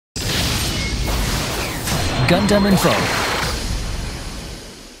GundamInfo.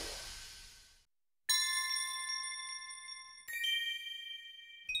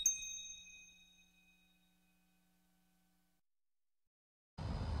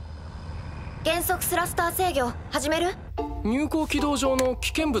 減速スラスター制御始める？入港軌道上の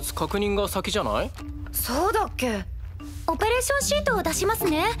危険物確認が先じゃない？そうだっけ？オペレーションシートを出します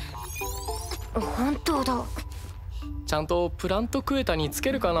ね。本当だ。ちゃんとプラントクエタにつ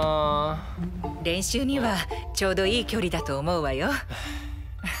けるかな。練習にはちょうどいい距離だと思うわよ。うわ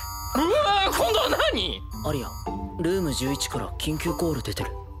ー、今度は何？アリア、ルーム11から緊急コール出てる。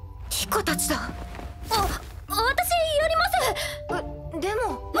ティコたちだ。私やります。で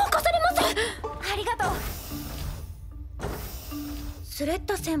も任されます。ありがとう。スレッ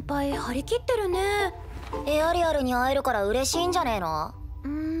タ先輩張り切ってるね。エアリアルに会えるから嬉しいんじゃねえの？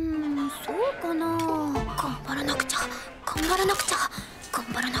そうかな。頑張らなくちゃ、頑張らなくちゃ、頑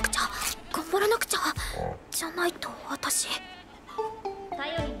張らなくちゃ、頑張らなくちゃじゃないと私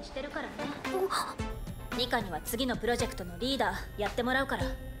頼りにしてるからね。ニカには次のプロジェクトのリーダーやってもらうから。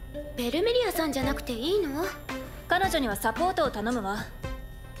ベルメリアさんじゃなくていいの？彼女にはサポートを頼むわ。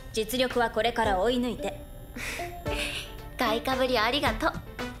実力はこれから追い抜いて。買いかぶりありがとう。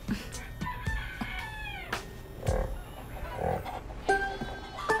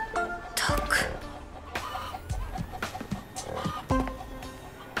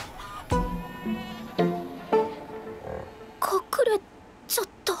隠れちゃっ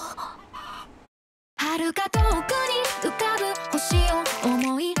た。遥か遠くに浮かぶ星を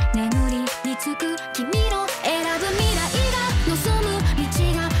思い眠りにつく君の選ぶ未来が望む道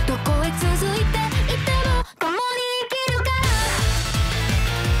がどこへ続いていても共に生きるから。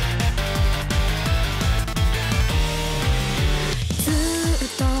ずっ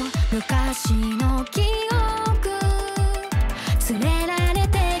と昔の記憶連れられ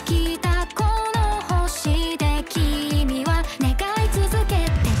てきたこの星で君は願い続けて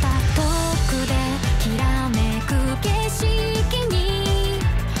た。遠くできらめく景色に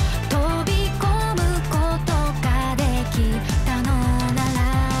飛び込むことができたのなら、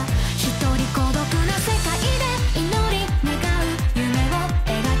一人孤独な世界で祈り願う夢を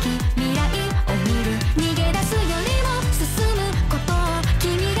描き未来を見る。逃げ出すよりも進むことを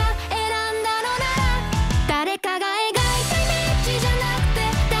君が選んだのなら、誰かが描いたイメージじゃなくて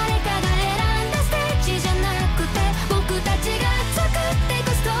誰かが選んだステージじゃなくて僕たちが作っていく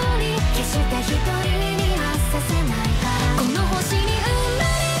ストーリー、決して一人にはさせないから。この星に生ま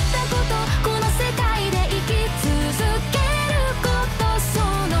れたこと、この世界で生き続けること、そ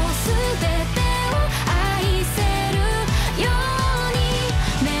の全てを愛せるように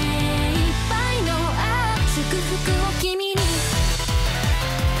目いっぱいの祝福を君に。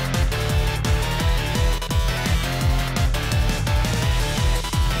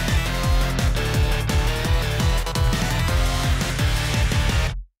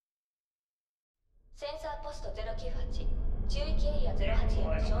センサーポスト098、中域エリア08へ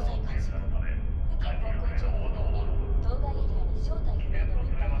の詳細観測。付近航空情報により当該エリアに正体不明の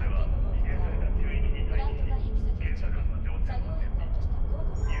物体発見の報告がある。プラント外壁作業中で作業員が落と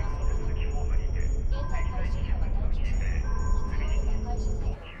した工具を回収中。現在回収班は待機中。必要では回収作業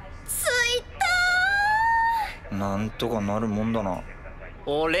を開始。ついたなんとかなるもんだな。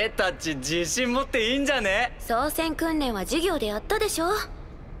俺たち自信持っていいんじゃね？ー。操船訓練は授業でやったでしょ。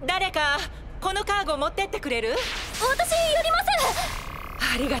誰かこのカーゴ持ってってくれる？私やります。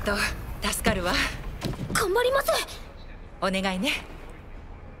ありがとう、助かるわ。頑張ります。お願いね。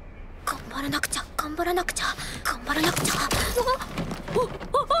頑張らなくちゃ、頑張らなくちゃ、頑張らなくちゃ。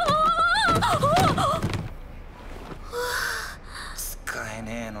使え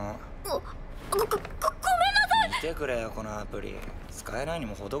ねえの。ごめんなさい。見てくれよこのアプリ。使えないに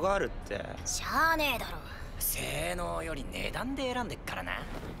も程があるって。しゃあねえだろ。性能より値段で選んでっからな。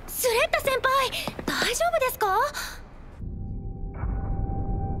スレッタ先輩大丈夫ですか？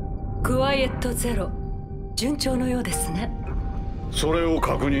クワイエットゼロ、順調のようですね。それを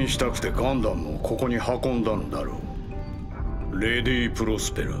確認したくてガンダムをここに運んだのだろう。レディ・プロ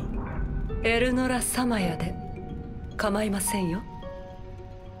スペラ。エルノラ・サマヤで構いませんよ。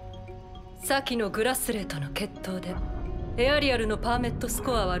先のグラスレートの決闘でエアリアルのパーメットス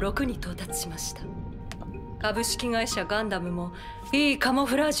コアは6に到達しました。株式会社ガンダムもいいカモ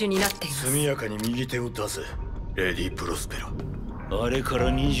フラージュになっています。速やかに右手を出せ、レディ・プロスペラ。あれから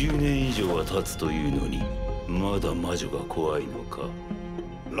20年以上は経つというのにまだ魔女が怖いのか？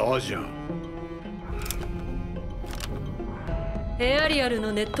ラジャン。エアリアル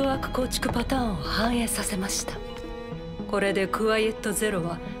のネットワーク構築パターンを反映させました。これでクワイエットゼロ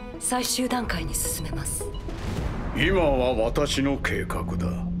は最終段階に進めます。今は私の計画だ。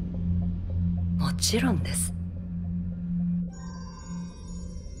もちろんです。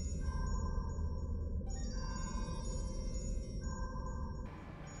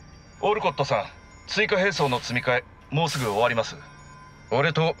オルコットさん、追加兵装の積み替えもうすぐ終わります。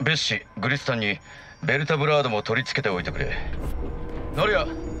俺とベッシ、グリスタンにベルタブラードも取り付けておいてくれ。ノリア、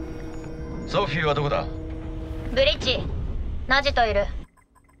ソフィーはどこだ？ブリッジ、ナジといる。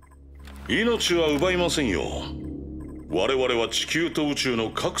命は奪いませんよ。我々は地球と宇宙の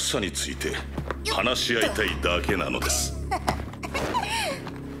格差について話し合いたいだけなのです。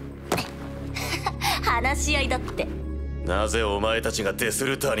話し合いだって。なぜお前たちがデス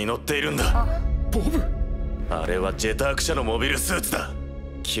ルターに乗っているんだ？ボブ？あれはジェターク社のモビルスーツだ。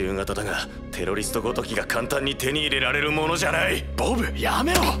旧型だがテロリストごときが簡単に手に入れられるものじゃない。ボブ、や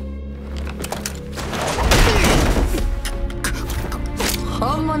めろ。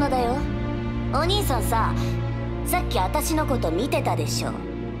本物だよ。お兄さんさ、さっき私のこと見てたでしょ。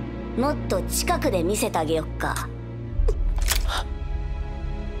もっと近くで見せてあげよっか。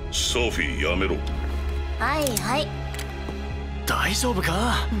ソフィー、やめろ。はいはい。大丈夫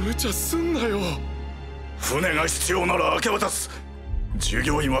か？無茶すんなよ。船が必要なら明け渡す。従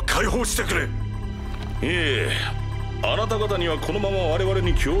業員は解放してくれ。いえ、あなた方にはこのまま我々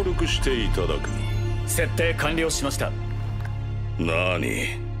に協力していただく。設定完了しました。な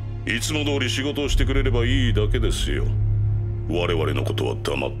に、いつも通り仕事をしてくれればいいだけですよ。我々のことは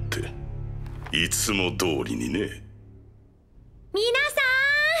黙っていつも通りにね。皆さ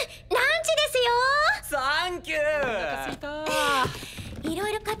ん、ランチですよ。サンキュー。お腹すいた。いろ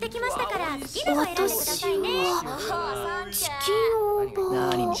いろ買ってきましたから好きなの選んでくださいね。チキンオーバー。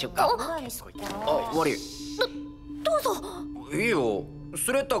何にしよっか。あ、悪い。どうぞ。いいよ。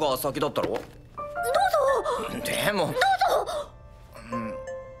スレッタが先だったろ。どうぞ。でも。どう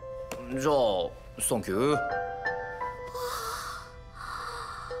ぞ。じゃあサンキュー。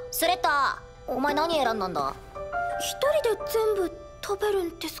スレッタ、お前何選んだんだ？一人で全部食べる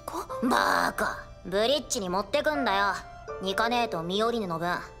んですか？バーカ、ブリッジに持ってくんだよ。ニカネーとミオリネの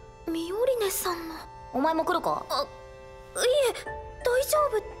分。ミオリネさんの。お前も来るか？いえ、大丈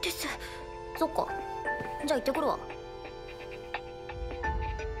夫です。そっか、じゃあ行ってくるわ。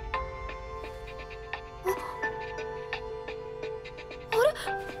あれ、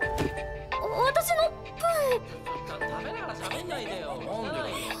私の分。食べながら喋んないでよ。なんで？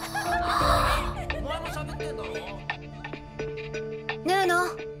お前も喋ってんだろ。ヌーノ、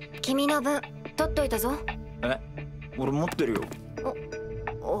君の分取っといたぞ。え、俺持ってるよ。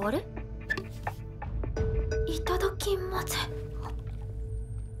あれ？いただきます。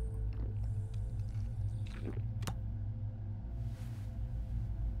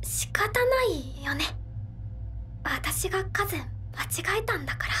仕方ないよね。私が数間違えたん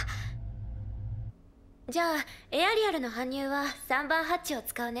だから。じゃあエアリアルの搬入は3番ハッチを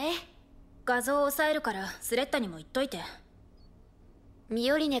使うね。画像を押さえるからスレッタにも言っといて。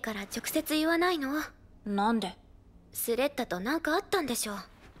ミオリネから直接言わないの？なんで？スレッタと何かあったんでしょう。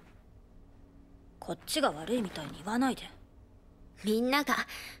こっちが悪いみたいに言わないで。みんなが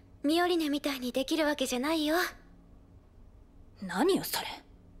ミオリネみたいにできるわけじゃないよ。何よそれ。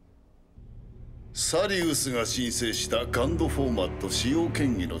サリウスが申請したガンドフォーマット使用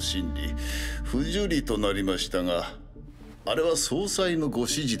権議の審理、不受理となりましたが、あれは総裁のご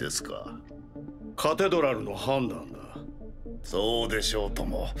指示ですか？カテドラルの判断だ。そうでしょうと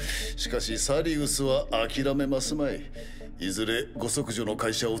も。しかしサリウスは諦めますまい。いずれご息女の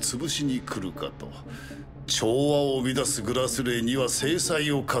会社を潰しに来るかと。調和を乱すグラスレーには制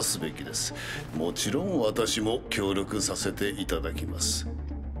裁を科すべきです。もちろん私も協力させていただきます。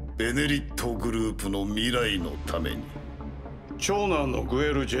ベネリットグループの未来のために。長男のグ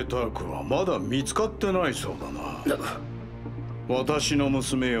エル・ジェタークはまだ見つかってないそうだな。私の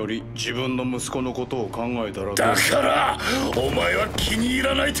娘より自分の息子のことを考えたら。だからお前は気に入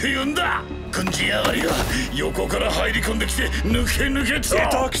らないと言うんだ。軍事上がりが横から入り込んできて抜けと。ジェ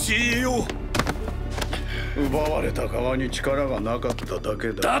ターク CEO、奪われた側に力がなかっただ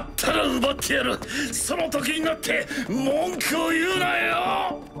けだ。だったら奪ってやる。その時になって文句を言うな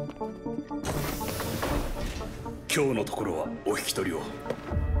よ。今日のところはお引き取りを。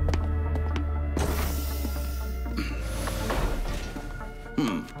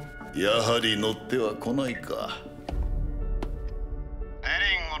やはり乗っては来ないか。デ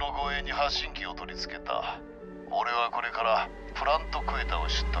リングの護衛に発信機を取り付けた。俺はこれからプラントクエタを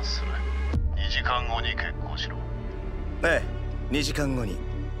出立する。2時間後に決行しろ。ええ、2時間後に。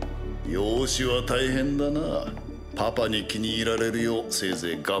養子は大変だな。パパに気に入られるようせい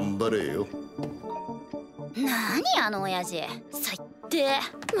ぜい頑張れよ。何あの親父、最低。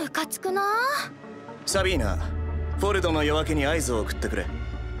ムカつくな。サビーナ、フォルドの夜明けに合図を送ってくれ。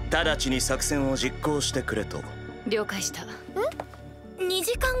直ちに作戦を実行してくれと。了解した。2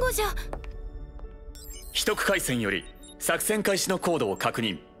時間後じゃ。秘匿回線より作戦開始のコードを確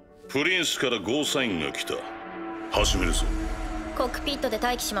認。プリンスからゴーサインが来た。始めるぞ。コックピットで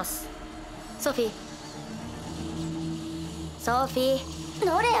待機します。ソフィ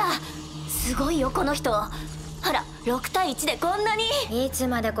ノレア、すごいよこの人。あら、6対1でこんなに。いつ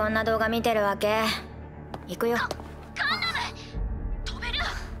までこんな動画見てるわけ。行くよ。ガンダム飛べる、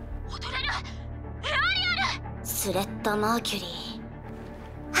踊れる、エアリアル。スレッタ・マーキュリ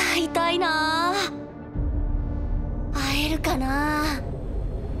ー、会いたいな。会えるかな。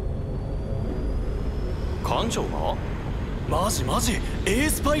艦長がマジエー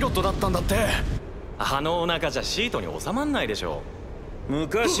スパイロットだったんだって。あのお腹じゃシートに収まんないでしょ。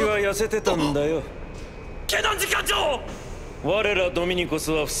昔は痩せてたんだよ。ケナンジ艦長。我らドミニコ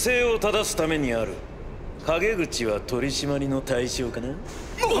スは不正を正すためにある。陰口は取り締まりの対象かな。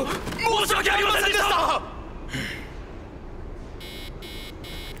申し訳ありませんでした。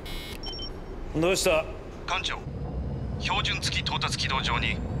どうした？艦長、標準付き到達軌道上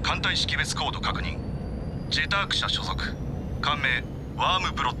に艦隊識別コード確認。ジェターク社所属、艦名ワー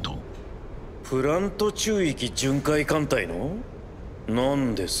ムブロッド。プラント中域巡回艦隊の？な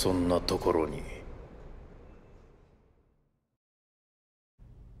んでそんなところに。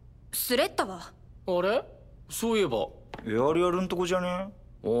スレッタは？あれ、そういえばエアリアルんとこじゃね？ああ、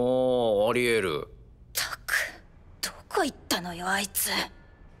ありえる。たく、どこ行ったのよあいつ。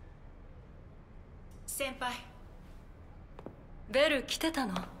先輩、ベル来てた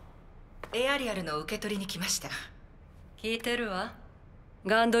の？エアリアルの受け取りに来ました。聞いてるわ。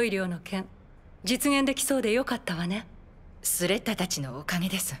ガンド医療の件実現できそうでよかったわね。スレッタたちのおかげ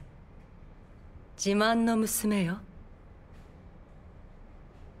です。自慢の娘よ。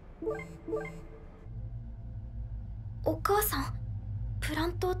お母さん、プラ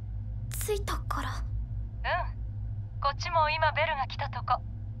ント着いたから。うん、こっちも今ベルが来たとこ。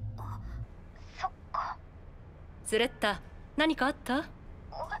そっか。スレッタ、何かあった？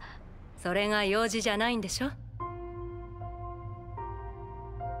それが用事じゃないんでしょ？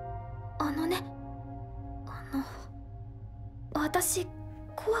私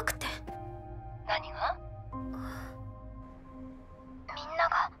怖くて。何が？みんな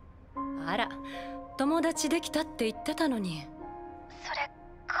が。あら、友達できたって言ってたのに。それ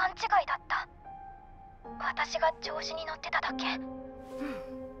勘違いだった。私が調子に乗ってただけ。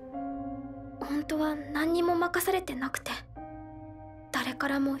本当は何にも任されてなくて、誰か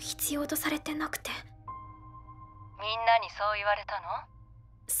らも必要とされてなくて。みんなにそう言われたの？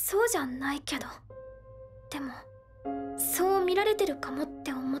そうじゃないけど、でもそう見られてるかもっ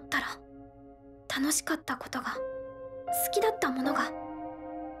て思ったら、楽しかったことが、好きだったものが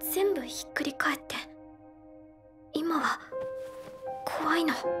全部ひっくり返って、今は怖い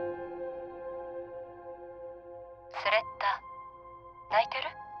の。スレッタ、泣いて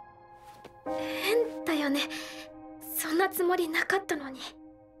る？変だよね。そんなつもりなかったのに。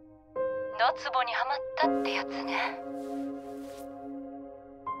ドツボにはまったってやつね。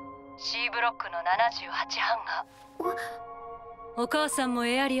C ブロックの78班が。お母さんも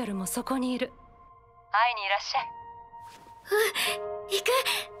エアリアルもそこにいる。会いにいらっしゃい。行く、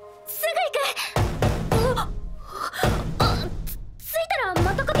すぐ行く。着いたら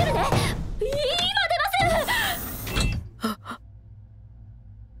またかけるね。今出ます。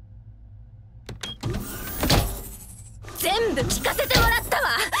全部聞かせてもらったわ。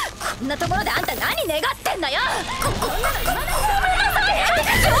こんなところであんた何願ってんのよ。ごめんなさ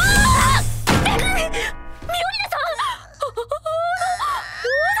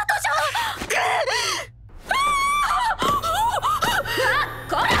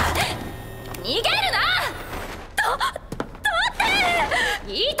い。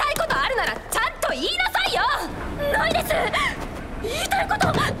言いたいことあるならちゃんと言いなさいよ。ないです。言いたいこ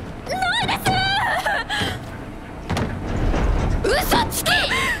とないです。嘘つき。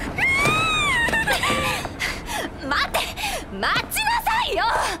待って、待ちなさいよ。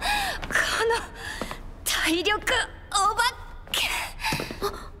この体力お化け。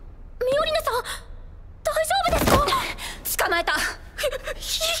ミオリネさん、大丈夫ですか？捕まえた。卑怯で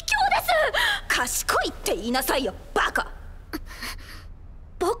す。賢いって言いなさいよ、バカ。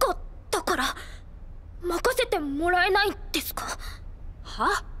バカだから任せてもらえないんですか？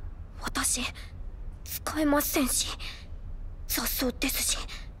は？私使えませんし、雑草ですし、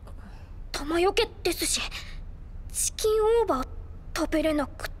弾よけですし、チキンオーバー食べれな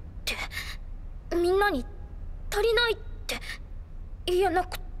くって、みんなに足りないって言えな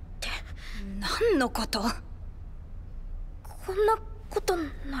くって。何のこと？こんなこと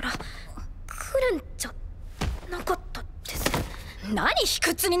なら来るんじゃなかったです。何卑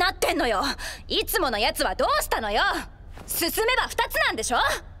屈になってんのよ。いつものやつはどうしたのよ。進めば2つなんでしょ？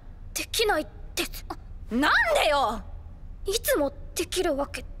できないです。なんでよ。いつもできるわ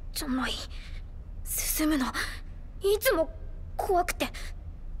けじゃない。進むのいつも怖くて、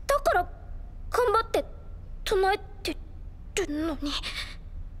だから頑張って唱えてるのに、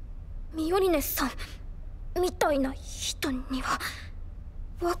ミオリネさんみたいな人には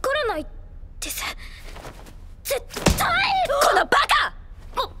わからないです。絶対。このバカ！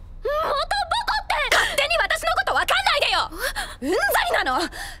またバカって。勝手に私のことわかんないでよ。うんざりなの。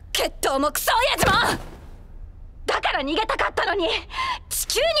決闘もクソ親父も。だから逃げたかったのに、地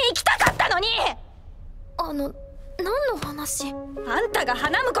球に行きたかったのに。何の話？あんたが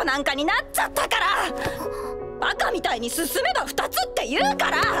花婿なんかになっちゃったから。バカみたいに進めば2つって言うか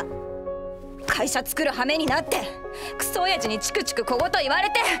ら。会社作る羽目になってクソ親父にチクチク小言言われ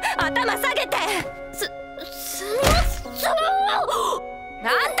て頭下げて。すみません。あん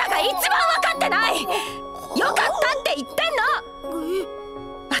たが一番分かってない。よかったって言ってんの。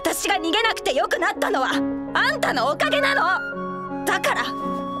私が逃げなくてよくなったのはあんたのおかげなの。だから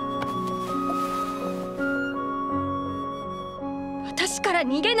私から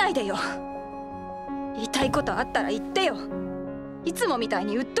逃げないでよ。言いたいことあったら言ってよ。いつもみたい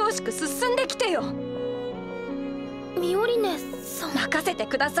に鬱陶しく進んできてよ。ミオリネさん、任せて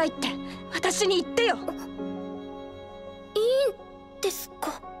くださいって私に言ってよ。いいんです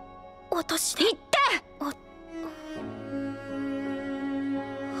か、私で。言って。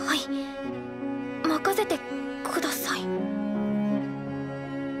はい、任せてください。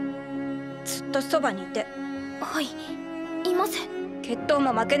ずっとそばにいて。はい、いません。決闘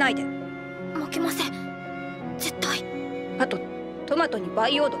も負けないで。負けません、絶対。あとトマトに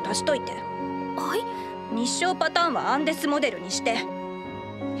培養土足しといて。はい。日照パターンはアンデスモデルにして、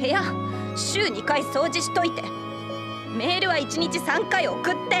部屋週2回掃除しといて、メールは1日3回送っ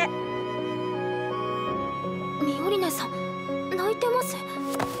て。ミオリネさん泣いてます。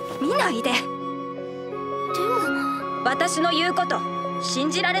見ないで。でも私の言うこと信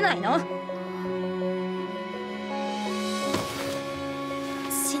じられないの？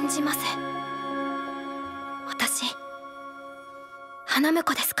信じません。私花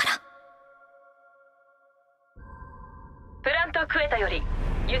婿ですから。プラントクエタより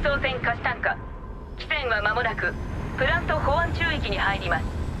輸送船カシタンカ、汽船は間もなくプラント保安宙域に入ります。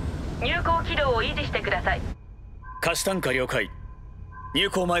入港軌道を維持してください。カシタンカ了解。入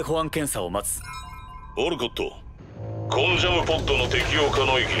港前保安検査を待つ。オルコット、コンジャムポッドの適用可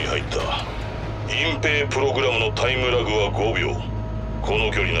能域に入った。隠蔽プログラムのタイムラグは5秒。こ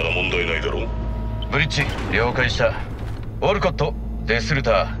の距離なら問題ないだろう。ブリッジ了解した。オルコット、デスル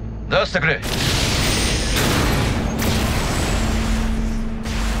ター出してくれ。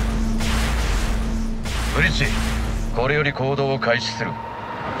ブリッジ、これより行動を開始する。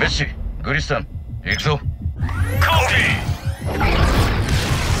ベッシ、グリスタン、行くぞ。コピー。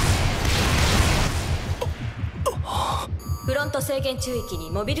フロント制限宙域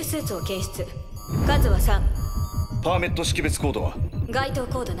にモビルスーツを検出。数は3。パーメット識別コードは？該当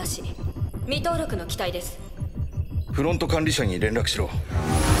コードなし。未登録の機体です。フロント管理者に連絡しろ。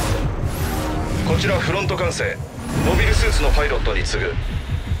こちらフロント管制。モビルスーツのパイロットに次ぐ。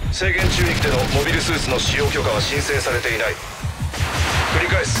制限宙域でのモビルスーツの使用許可は申請されていない。繰り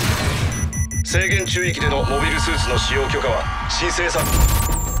返す。制限宙域でのモビルスーツの使用許可は申請さ。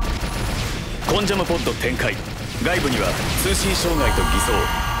コンジャムポッド展開。外部には通信障害と偽装。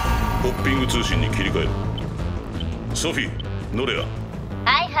ホッピング通信に切り替える。ソフィー、ノレア。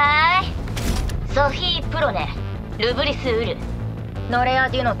はいはい。ソフィー・プロネ、ルブリス・ウル、ノレア・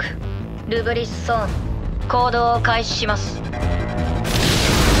デュノク、ルブリス・ソーン。行動を開始します。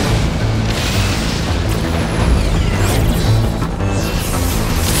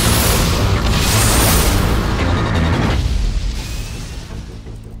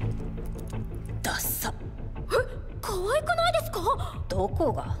ダッサ。可愛くないですか？ど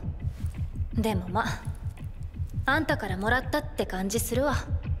こが？でもまあ、あんたからもらったって感じするわ。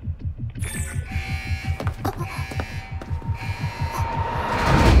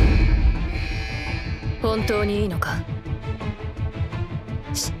本当にいいのか？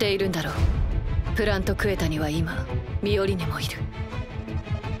知っているんだろう。プラントクエタには今ミオリネもいる。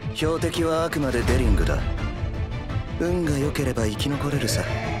標的はあくまでデリングだ。運が良ければ生き残れるさ。緊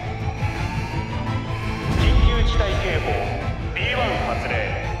急事態警報 B1 発令。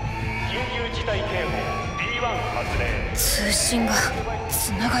緊急事態警報 B1 発令。通信が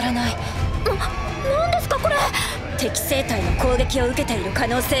繋がらない。なんですかこれ？敵生体の攻撃を受けている可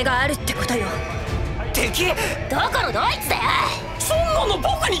能性があるってことよ。敵？どこのドイツだよ。そんなの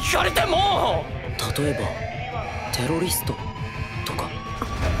僕に聞かれても。例えばテロリストとか。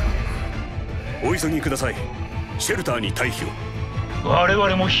お急ぎください。シェルターに退避を。我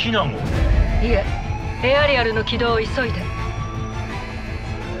々も避難を。いえ、エアリアルの起動を急いで。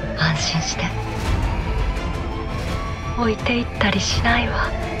安心して置いていったりしないわ。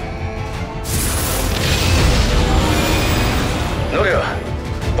ノレア、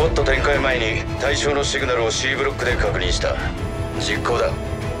ポット展開前に対象のシグナルを C ブロックで確認した。実行だ。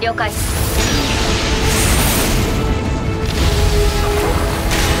了解。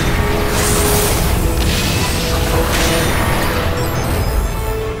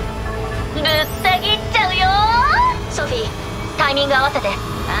ぶった切っちゃうよソフィー。タイミング合わせて。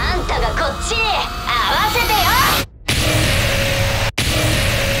あんたがこっちに合わせてよ。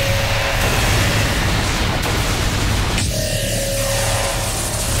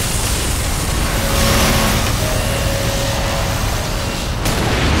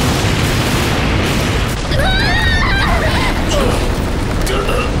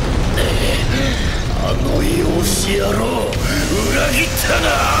あの養子野郎、裏切ったな。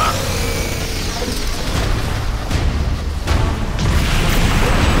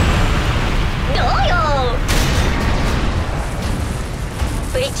どうよ。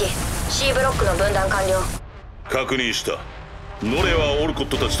ブリッジ C ブロックの分断完了。確認した。ノレはオルコッ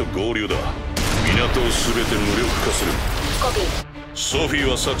トたちと合流だ。港を全て無力化する。コピー。ソフィー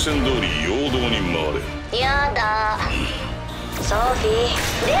は作戦通り陽動に回れ。やだソフィ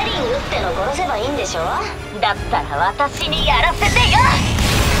ー、デリングっての殺せばいいんでしょ。だったら私にやらせてよ。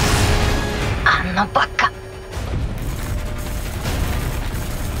あんなバカ。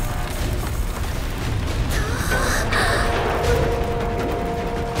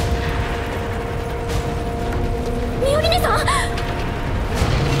ミオリネさん。ス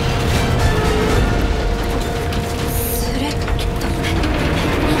レッタ。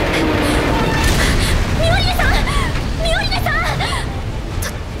ミオリネさん、ミオリネさん。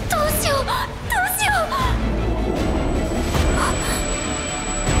どうしようどうしよう。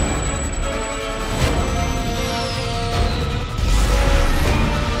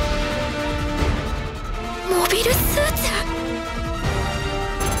モビルスーツ。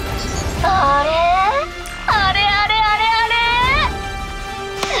あれあれあれあれあれ、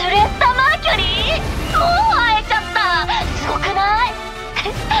スレッタ・マーキュリー。もう会えちゃった。すごくない？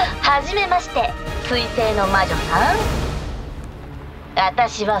はじめまして、水星の魔女さん。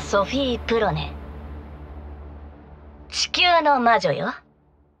私はソフィー・プロネ。地球の魔女よ。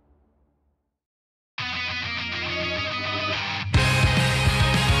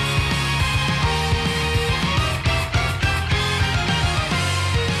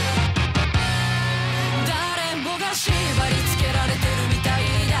誰もが縛り付けられてるみたい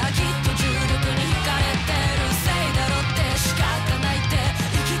だ。きっと重力に惹かれてるせいだろって仕方ないって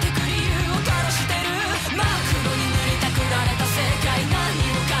生きてく理由を殺してる。真っ黒に塗りたくられた世界、何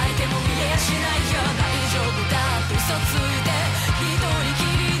を書いても見えやしないよ。大丈夫だって嘘ついて一人き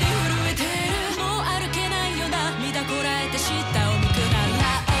りで震えてる。もう歩けないよ涙こらえて舌を見くな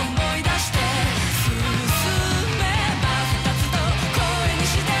ら思い出して進めば二つと声に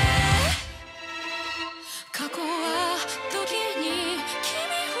して。過去は時に君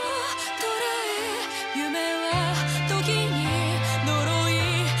を捉え、夢は時に呪い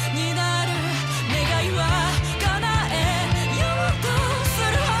になる。願いは叶えようとす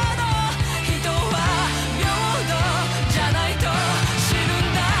るほど人は平等じゃないと知る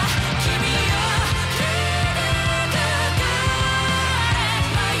んだ。君を聞いてたから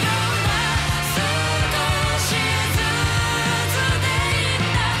迷うな。少しずつでいいん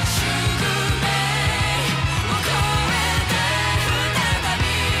だ。宿命を越えて再び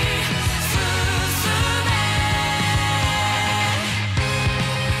進め。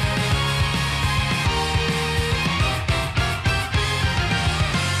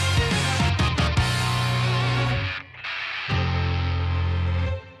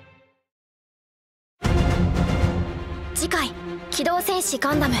次回「機動戦士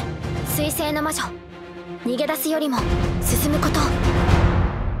ガンダム水星の魔女」。逃げ出すよりも進むこと。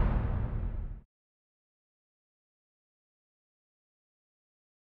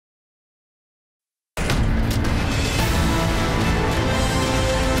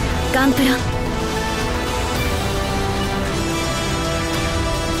ガンプラ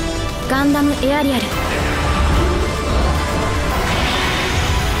ガンダムエアリアル。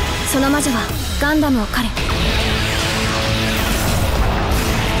その魔女はガンダムを狩る。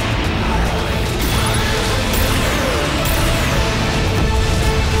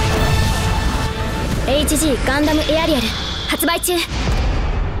HG ガンダムエアリアル発売中。